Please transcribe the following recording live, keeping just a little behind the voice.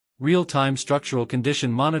Real-time structural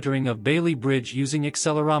condition monitoring of Bailey Bridge using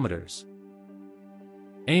accelerometers.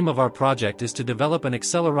 Aim of our project is to develop an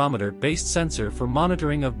accelerometer-based sensor for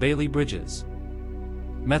monitoring of Bailey bridges.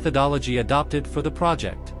 Methodology adopted for the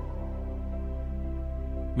project.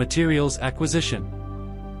 Materials acquisition.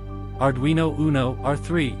 Arduino Uno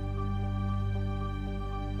R3.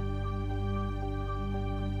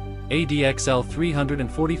 ADXL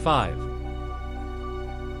 345.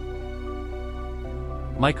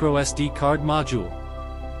 microSD card module.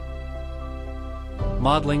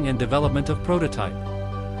 Modeling and development of prototype.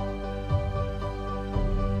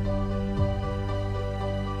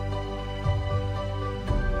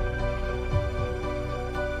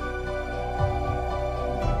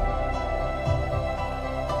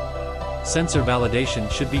 Sensor validation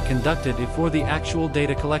should be conducted before the actual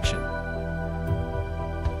data collection.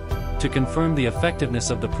 To confirm the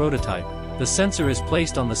effectiveness of the prototype, the sensor is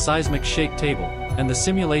placed on the seismic shake table, and the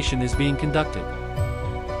simulation is being conducted.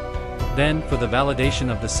 Then, for the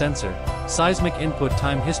validation of the sensor, seismic input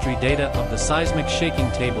time history data of the seismic shaking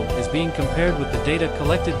table is being compared with the data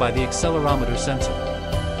collected by the accelerometer sensor.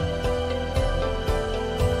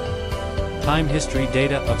 Time history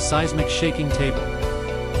data of seismic shaking table.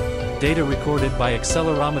 Data recorded by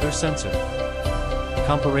accelerometer sensor.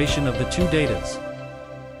 Comparison of the two datas.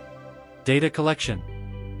 Data collection.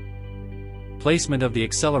 Placement of the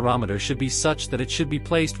accelerometer should be such that it should be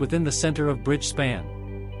placed within the center of bridge span.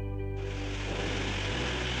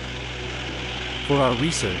 For our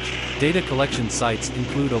research, data collection sites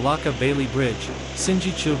include Alaka Bailey Bridge,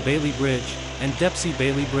 Sinjichu Bailey Bridge, and Depsy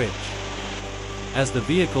Bailey Bridge. As the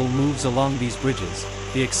vehicle moves along these bridges,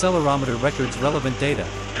 the accelerometer records relevant data,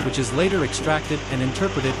 which is later extracted and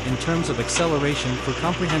interpreted in terms of acceleration for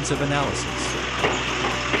comprehensive analysis.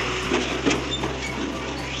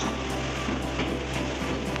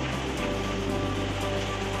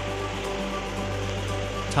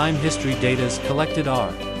 Time history datas collected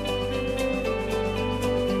are.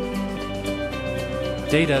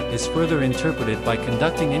 Data is further interpreted by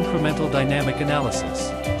conducting incremental dynamic analysis.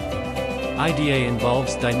 IDA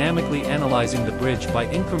involves dynamically analyzing the bridge by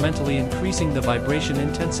incrementally increasing the vibration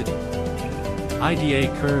intensity. IDA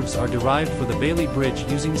curves are derived for the Bailey Bridge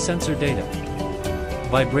using sensor data.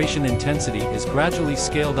 Vibration intensity is gradually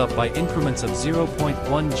scaled up by increments of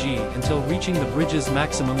 0.1 G until reaching the bridge's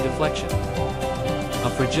maximum deflection. A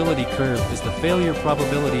fragility curve is the failure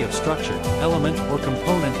probability of structure, element, or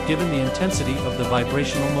component given the intensity of the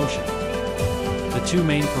vibrational motion. The two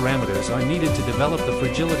main parameters are needed to develop the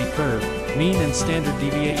fragility curve, mean and standard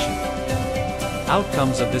deviation.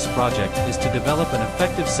 Outcomes of this project is to develop an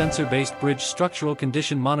effective sensor-based bridge structural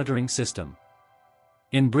condition monitoring system.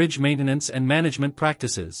 In bridge maintenance and management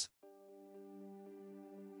practices.